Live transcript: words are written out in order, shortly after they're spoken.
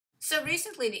So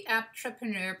recently, the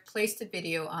Apptrepreneur placed a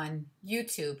video on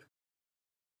YouTube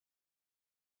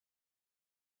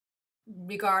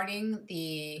regarding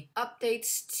the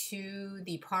updates to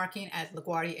the parking at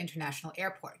LaGuardia International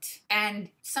Airport.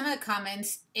 And some of the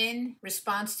comments in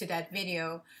response to that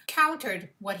video countered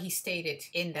what he stated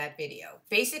in that video.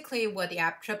 Basically, what the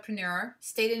Apptrepreneur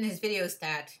stated in his video is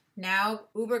that now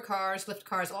Uber cars, Lyft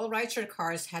cars, all rideshare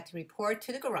cars had to report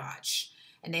to the garage,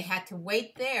 and they had to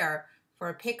wait there for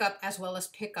a pickup as well as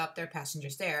pick up their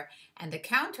passengers there. And the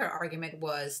counter argument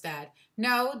was that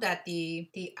no, that the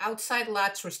outside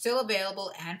lots were still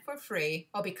available and for free.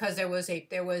 Oh, because there was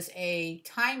a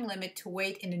time limit to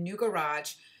wait in the new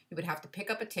garage. You would have to pick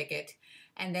up a ticket,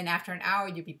 and then after an hour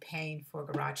you'd be paying for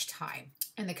garage time.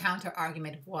 And the counter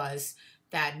argument was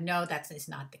that no, that is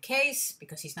not the case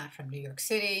because he's not from New York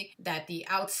City, that the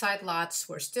outside lots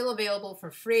were still available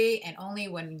for free, and only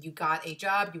when you got a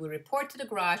job you would report to the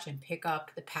garage and pick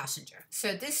up the passenger.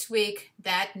 So this week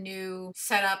that new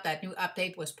setup, that new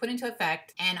update was put into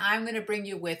effect, and I'm going to bring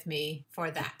you with me for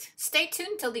that. Stay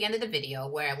tuned till the end of the video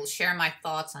where I will share my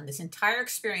thoughts on this entire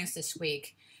experience this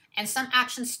week and some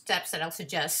action steps that I'll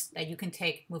suggest that you can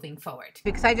take moving forward.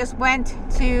 Because I just went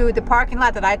to the parking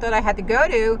lot that I thought I had to go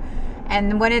to,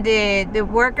 and one of the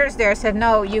workers there said,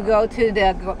 no, you go to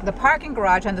the parking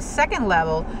garage on the second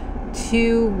level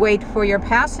to wait for your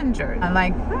passenger. I'm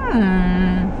like,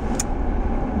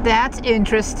 that's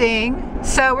interesting.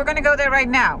 So we're gonna go there right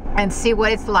now and see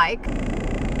what it's like.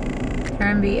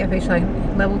 Turn B,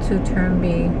 FH, level 2, turn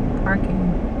B, parking.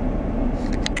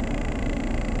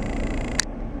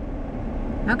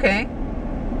 Okay.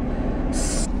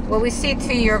 What we see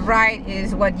to your right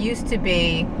is what used to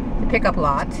be the pickup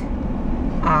lot.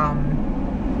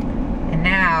 And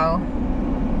now,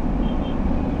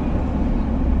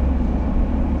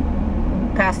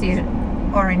 past these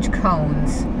orange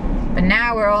cones. But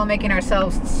now we're all making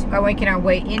our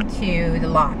way into the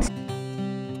lot.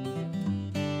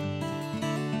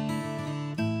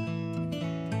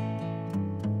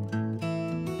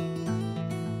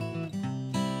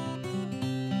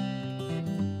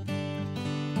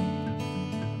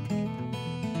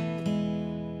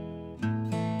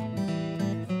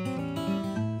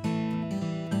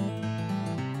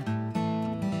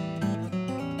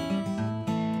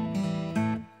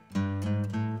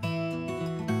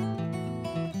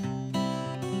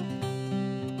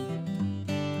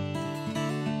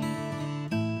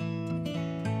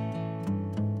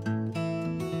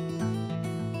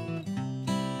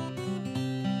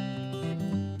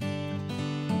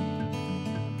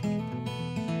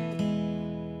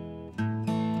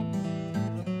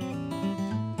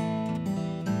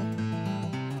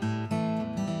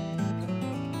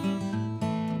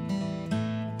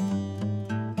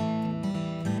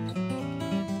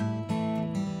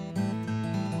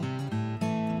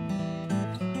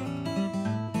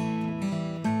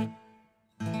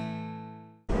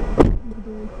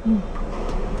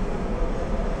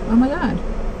 Oh my God.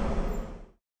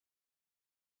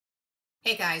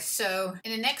 Hey guys, so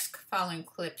in the next following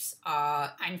clips,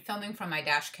 I'm filming from my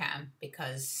dash cam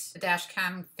because the dash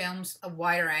cam films a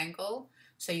wider angle,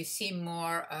 so you see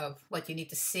more of what you need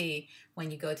to see when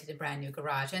you go to the brand new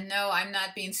garage. And no, I'm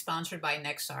not being sponsored by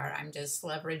Nexar. I'm just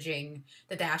leveraging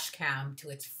the dash cam to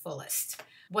its fullest.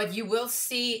 What you will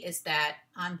see is that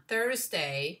on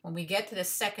Thursday, when we get to the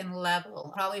second level,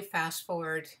 I'll probably fast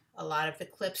forward a lot of the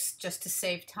clips just to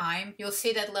save time. You'll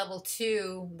see that level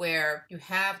 2 where you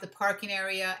have the parking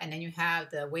area and then you have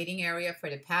the waiting area for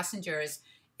the passengers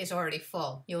is already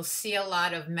full. You'll see a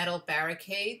lot of metal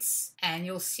barricades and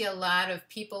you'll see a lot of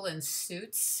people in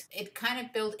suits. It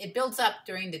builds up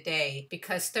during the day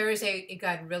because Thursday it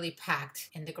got really packed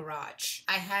in the garage.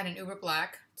 I had an Uber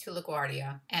Black to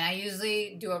LaGuardia, and I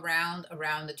usually do a round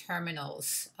around the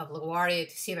terminals of LaGuardia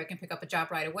to see if I can pick up a job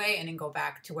right away and then go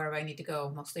back to wherever I need to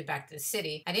go, mostly back to the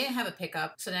city. I didn't have a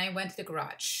pickup, so then I went to the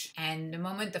garage. And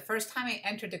the first time I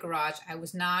entered the garage,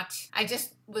 I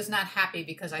just was not happy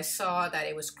because I saw that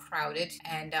it was crowded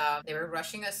and they were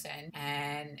rushing us in,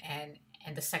 and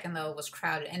the second level was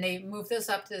crowded, and they moved us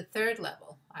up to the third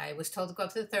level. I was told to go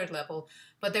up to the third level,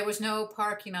 but there was no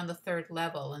parking on the third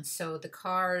level, and so the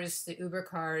cars, the Uber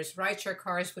cars, rideshare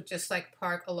cars would just like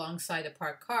park alongside the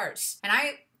parked cars. And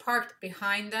I parked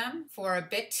behind them for a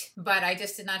bit, but I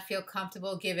just did not feel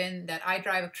comfortable given that I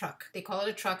drive a truck. They call it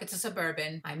a truck, it's a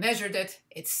Suburban. I measured it,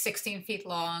 it's 16 feet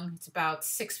long, it's about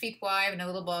 6 feet wide and a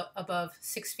little above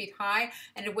 6 feet high,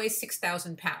 and it weighs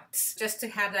 6,000 pounds. Just to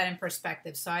have that in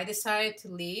perspective. So I decided to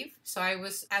leave. So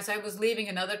as I was leaving,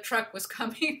 another truck was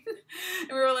coming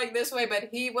and we were like this way, but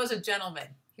he was a gentleman.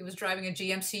 He was driving a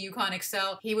GMC Yukon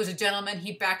XL. He was a gentleman.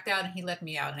 He backed out and he let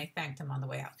me out, and I thanked him on the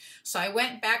way out. So I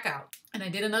went back out and I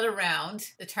did another round,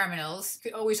 the terminals.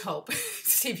 You could always hope to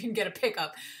see if you can get a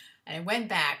pickup. And I went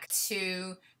back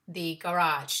to the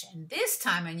garage, and this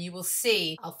time, and you will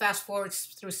see, I'll fast forward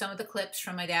through some of the clips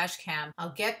from my dash cam.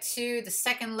 I'll get to the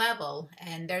second level,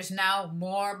 and there's now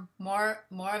more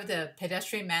of the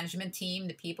pedestrian management team,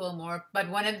 the people more. But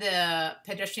one of the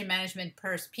pedestrian management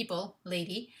people,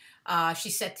 lady, she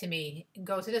said to me,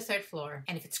 "Go to the third floor,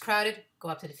 and if it's crowded, go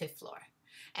up to the fifth floor."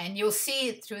 And you'll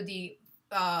see through the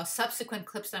subsequent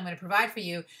clips that I'm going to provide for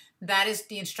you, that is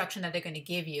the instruction that they're going to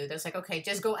give you. There's like, okay,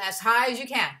 just go as high as you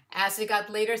can. As it got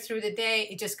later through the day,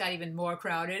 it just got even more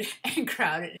crowded and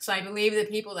crowded. So I believe the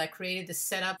people that created the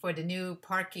setup for the new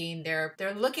parking, they're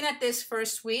looking at this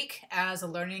first week as a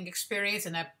learning experience,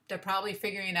 and they're probably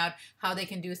figuring out how they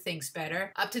can do things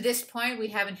better. Up to this point, we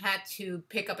haven't had to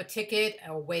pick up a ticket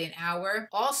or wait an hour.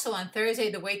 Also on Thursday,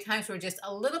 the wait times were just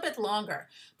a little bit longer.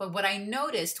 But what I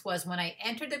noticed was when I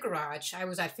entered the garage, I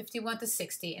was at 51 to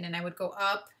 60, and then I would go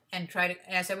up and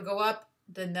as I would go up,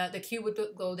 the queue would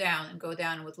go down and go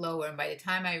down and would lower. And by the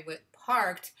time I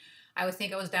parked, I would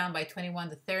think I was down by 21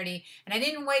 to 30. And I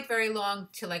didn't wait very long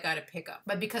till I got a pickup.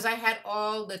 But because I had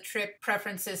all the trip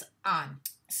preferences on,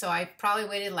 so I probably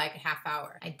waited like a half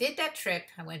hour. I did that trip.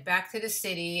 I went back to the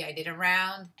city. I did a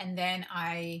round. And then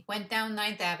I went down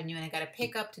 9th Avenue and I got a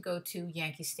pickup to go to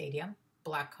Yankee Stadium,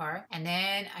 black car. And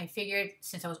then I figured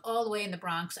since I was all the way in the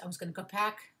Bronx, I was going to go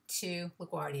back to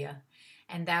LaGuardia.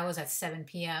 And that was at 7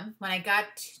 p.m. When I got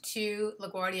to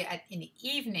LaGuardia in the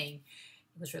evening,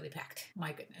 it was really packed.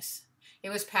 My goodness. It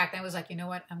was packed. I was like, you know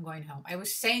what? I'm going home. I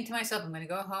was saying to myself, I'm going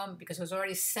to go home because it was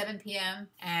already 7 p.m.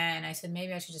 And I said,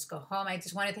 maybe I should just go home. I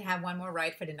just wanted to have one more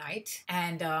ride for the night.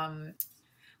 And,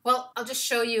 well, I'll just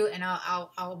show you and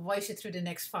I'll voice you through the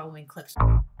next following clips.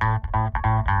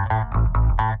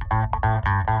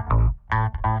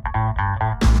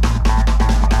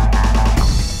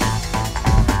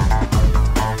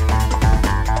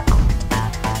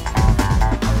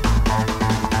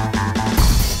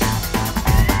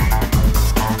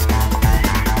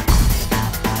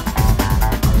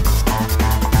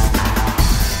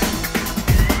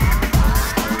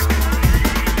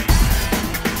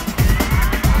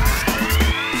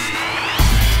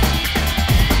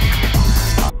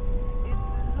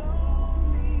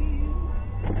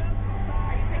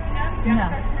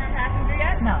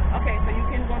 No. Okay, so you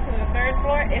can go to the third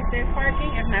floor if there's parking.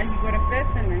 If not, you go to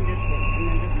fifth and then just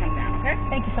come down, okay?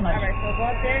 Thank you so much. All right, so go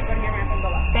up there, go to your ramp and go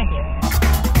up. Thank you.